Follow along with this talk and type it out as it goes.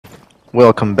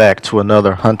Welcome back to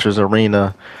another Hunter's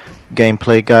Arena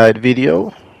gameplay guide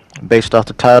video. Based off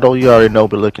the title, you already know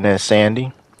we're looking at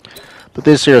Sandy. But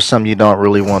this here is something you don't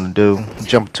really want to do.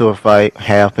 Jump into a fight,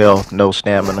 half health, no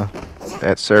stamina.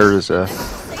 That serves a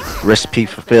recipe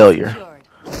for failure.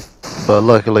 But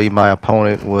luckily my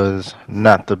opponent was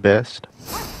not the best.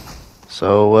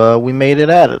 So we made it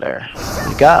out of there.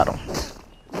 We got him.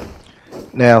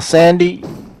 Now Sandy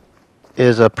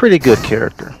is a pretty good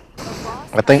character.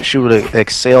 I think she would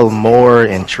excel more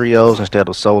in trios instead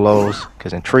of solos,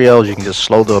 because in trios you can just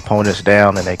slow the opponents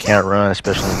down and they can't run,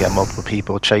 especially when you got multiple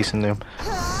people chasing them.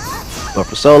 But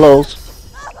for solos,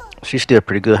 she's still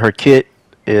pretty good. Her kit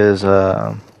is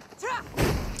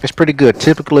it's pretty good.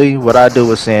 Typically what I do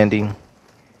with Sandy,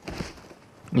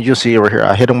 you'll see over here,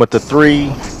 I hit him with the 3,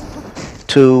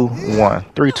 2, 1.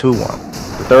 3, 2, 1.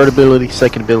 The third ability,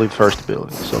 second ability, first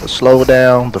ability. So the slow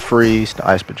down, the freeze, the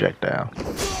ice projectile.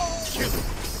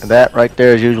 That right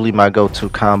there is usually my go-to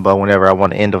combo whenever I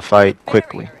want to end a fight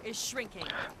quickly.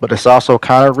 But it's also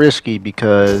kind of risky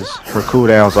because her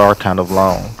cooldowns are kind of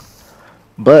long.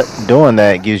 But doing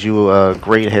that gives you a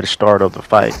great head start of the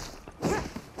fight.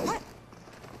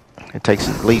 It takes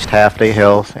at least half their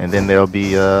health, and then they'll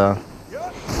be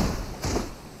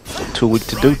too weak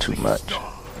to do too much.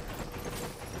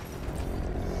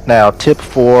 Now, tip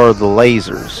for the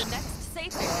lasers.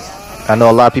 I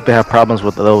know a lot of people have problems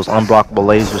with those unblockable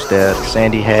lasers that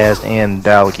Sandy has and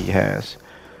Dalgi has.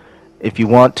 If you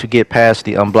want to get past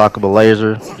the unblockable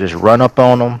laser, just run up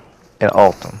on them and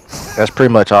ult them. That's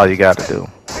pretty much all you got to do.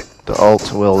 The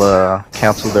ult will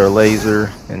cancel their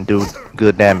laser and do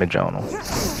good damage on them.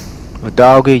 With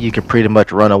Dalgi, you can pretty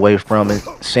much run away from it.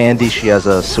 Sandy, she has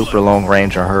a super long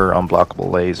range on her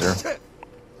unblockable laser.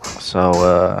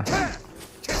 So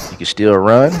you can still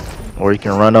run, or you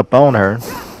can run up on her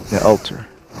and ult her.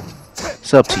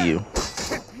 It's up to you.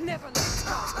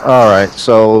 Alright,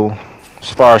 so as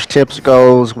far as tips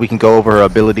goes, we can go over her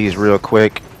abilities real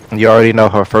quick. You already know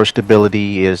her first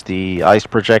ability is the ice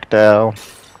projectile.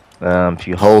 If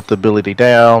you hold the ability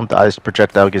down, the ice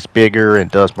projectile gets bigger and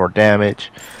does more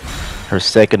damage. Her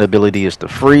second ability is the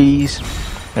freeze.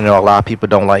 I know a lot of people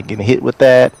don't like getting hit with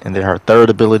that. And then her third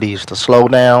ability is the slow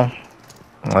down.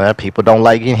 People don't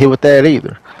like getting hit with that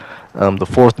either. The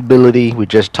fourth ability we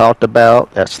just talked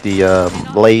about, that's the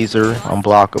laser,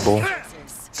 unblockable.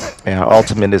 And her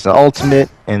ultimate is an ultimate,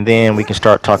 and then we can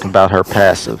start talking about her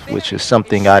passive, which is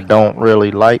something I don't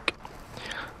really like.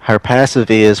 Her passive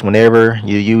is whenever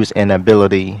you use an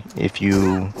ability, if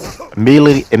you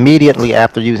immediately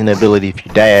after using the ability, if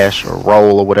you dash or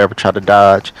roll or whatever, try to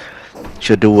dodge,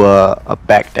 she'll do a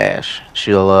backdash.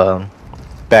 She'll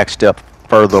backstep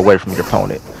further away from your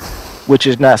opponent, which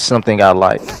is not something I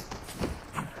like,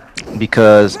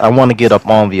 because I want to get up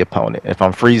on the opponent. If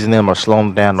I'm freezing them or slowing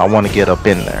them down, I want to get up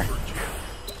in there.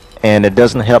 And it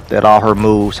doesn't help that all her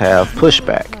moves have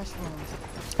pushback.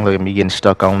 Look at me getting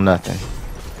stuck on nothing.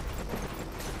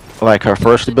 Like her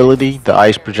first ability, the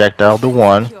ice projectile, the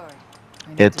 1,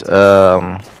 it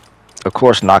of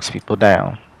course knocks people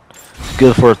down. It's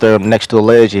good for if they're next to the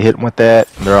ledge, you hit them with that,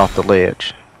 they're off the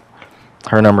ledge.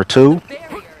 Her number 2,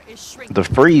 the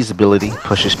freeze ability,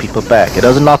 pushes people back. It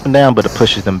doesn't knock them down, but it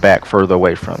pushes them back further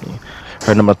away from you.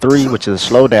 Her number 3, which is a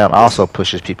slowdown, also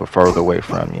pushes people further away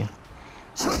from you.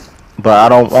 But I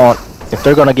don't want, if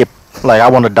they're gonna get, like, I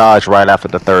want to dodge right after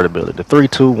the third ability, the 3,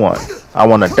 2, 1. I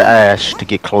want to dash to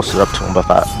get closer up to him,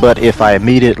 but if I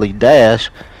immediately dash,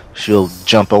 she'll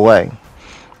jump away.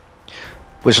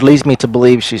 Which leads me to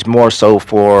believe she's more so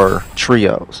for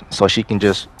trios, so she can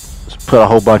just put a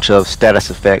whole bunch of status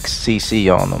effects, CC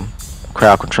on them,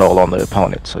 crowd control on the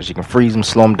opponent, so she can freeze them,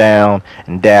 slow them down,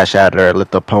 and dash out of there,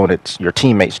 let the opponents, your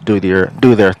teammates, do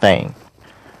their thing.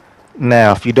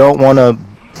 Now, if you don't want to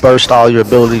burst all your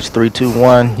abilities 3, 2,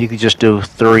 1, you can just do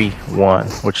 3, 1,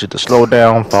 which is the slow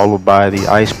down followed by the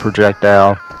ice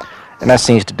projectile, and that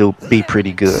seems to be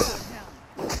pretty good.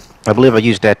 I believe I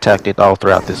used that tactic all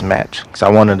throughout this match, because I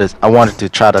wanted to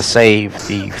try to save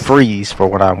the freeze for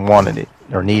when I wanted it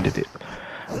or needed it.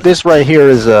 This right here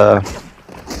is a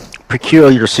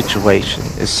peculiar situation.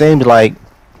 It seems like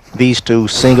these two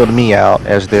singled me out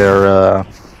as their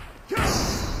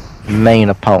main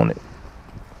opponent.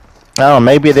 I don't know,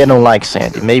 maybe they don't like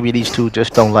Sandy. Maybe these two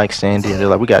just don't like Sandy and they're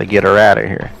like, we gotta get her out of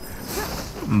here.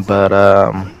 But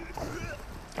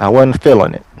I wasn't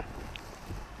feeling it.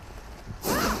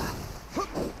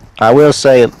 I will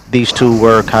say these two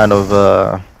were kind of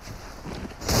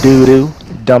doo-doo,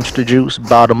 dumpster juice,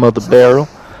 bottom of the barrel.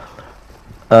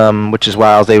 Which is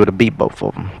why I was able to beat both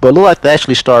of them. But it looked like they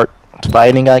actually start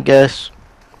fighting, I guess.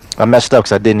 I messed up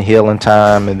because I didn't heal in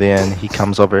time, and then he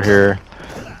comes over here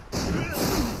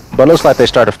But it looks like they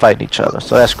started fighting each other,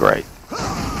 so that's great.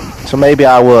 So maybe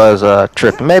I was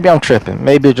tripping. Maybe I'm tripping.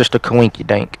 Maybe it's just a coinky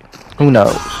dink. Who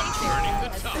knows?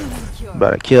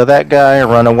 Better kill that guy and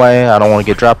run away. I don't want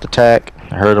to get dropped attack.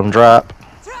 I heard him drop.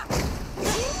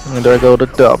 And there go the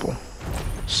double.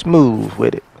 Smooth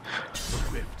with it.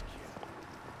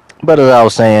 But as I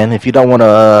was saying, if you don't want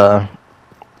to,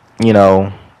 you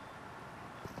know,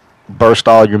 burst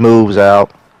all your moves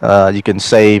out, you can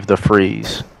save the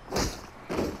freeze.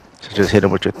 So just hit him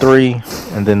with your 3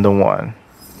 and then the 1.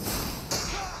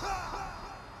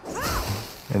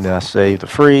 And then I save the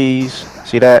freeze.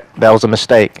 See that? That was a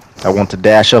mistake. I want to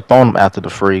dash up on him after the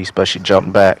freeze, but she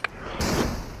jumped back.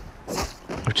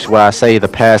 Which is why I say the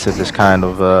passive is kind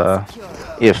of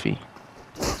iffy.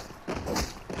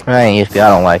 It ain't iffy, I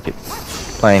don't like it.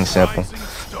 Plain simple.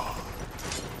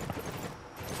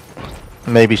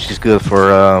 Maybe she's good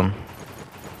for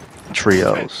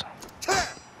trios.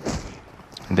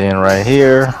 And then right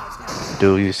here,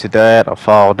 do you see that? I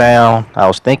fall down. I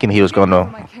was thinking he was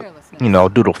gonna, you know,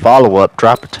 do the follow-up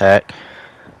drop attack,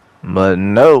 but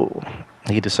no,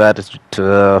 he decided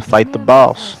to fight the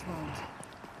boss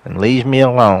and leave me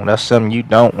alone. That's something you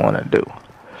don't want to do.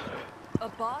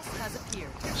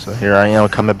 So here I am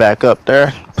coming back up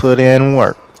there, put in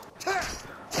work.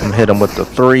 I'm gonna hit him with the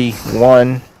 3,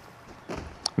 1,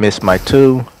 miss my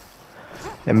 2.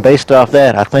 And based off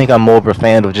that, I think I'm more of a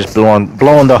fan of just blowing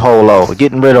the whole load,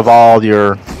 getting rid of all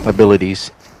your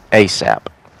abilities ASAP.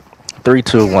 3,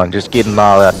 2, 1, just getting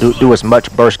all that. Do as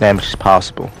much burst damage as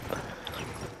possible.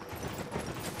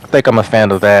 I think I'm a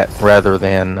fan of that rather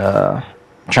than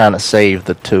trying to save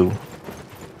the 2.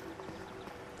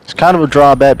 It's kind of a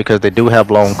drawback because they do have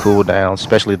long cooldowns,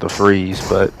 especially the freeze,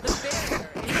 but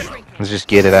let's just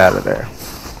get it out of there.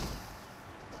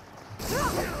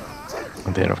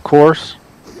 And then of course,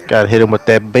 gotta hit him with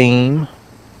that beam.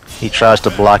 He tries to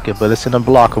block it, but it's an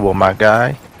unblockable, my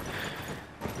guy.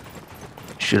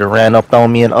 Should have ran up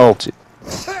on me and ulted.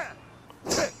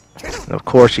 And of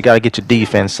course, you gotta get your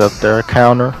defense up there.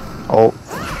 Counter, ult.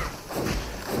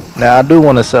 Now I do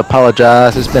want to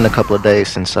apologize. It's been a couple of days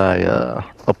since I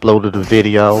uploaded a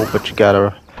video, but you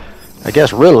gotta, I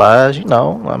guess, realize, you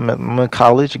know, I'm in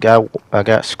college. I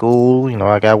got school. You know,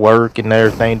 I got work and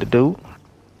everything to do.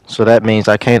 So that means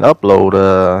I can't upload,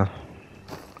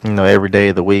 you know, every day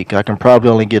of the week. I can probably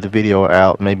only get a video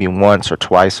out maybe once or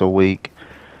twice a week.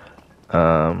 If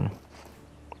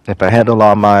I handle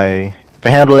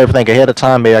everything ahead of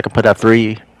time, maybe I can put out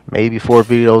 3, maybe 4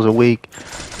 videos a week.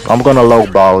 I'm gonna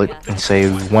lowball it and say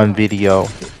 1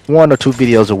 or 2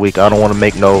 videos a week. I don't want to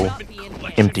make no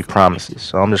empty promises,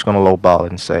 so I'm just gonna lowball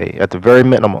it and say at the very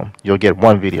minimum you'll get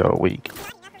 1 video a week.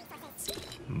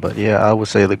 But yeah, I would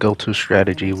say the go-to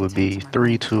strategy would be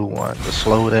 3, 2, 1. The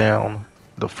slowdown,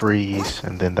 the freeze,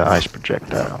 and then the ice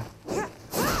projectile.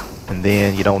 And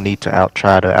then you don't need to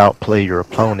try to outplay your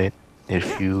opponent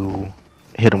if you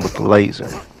hit them with the laser.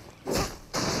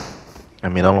 I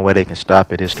mean, the only way they can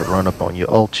stop it is to run up on you,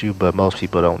 ult you, but most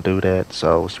people don't do that,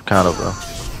 so it's kind of a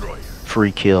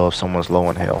free kill if someone's low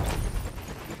in health.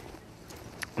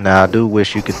 Now I do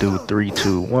wish you could do 3,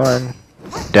 2, 1,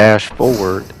 dash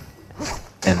forward,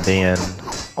 and then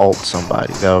ult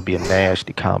somebody. That would be a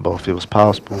nasty combo if it was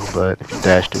possible, but if you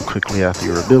dash too quickly after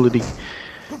your ability,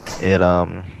 it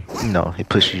you know, it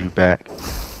pushes you back.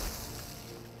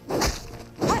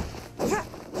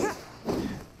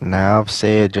 Now I've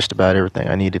said just about everything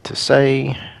I needed to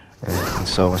say, and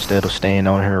so instead of staying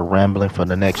on here rambling for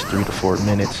the next 3 to 4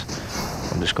 minutes,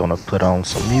 I'm just gonna put on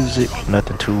some music,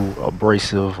 nothing too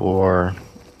abrasive or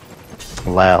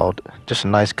loud, just a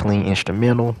nice clean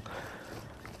instrumental.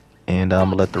 And I'm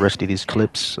gonna let the rest of these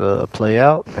clips play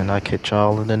out, and I'll catch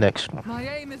y'all in the next one.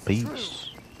 Peace.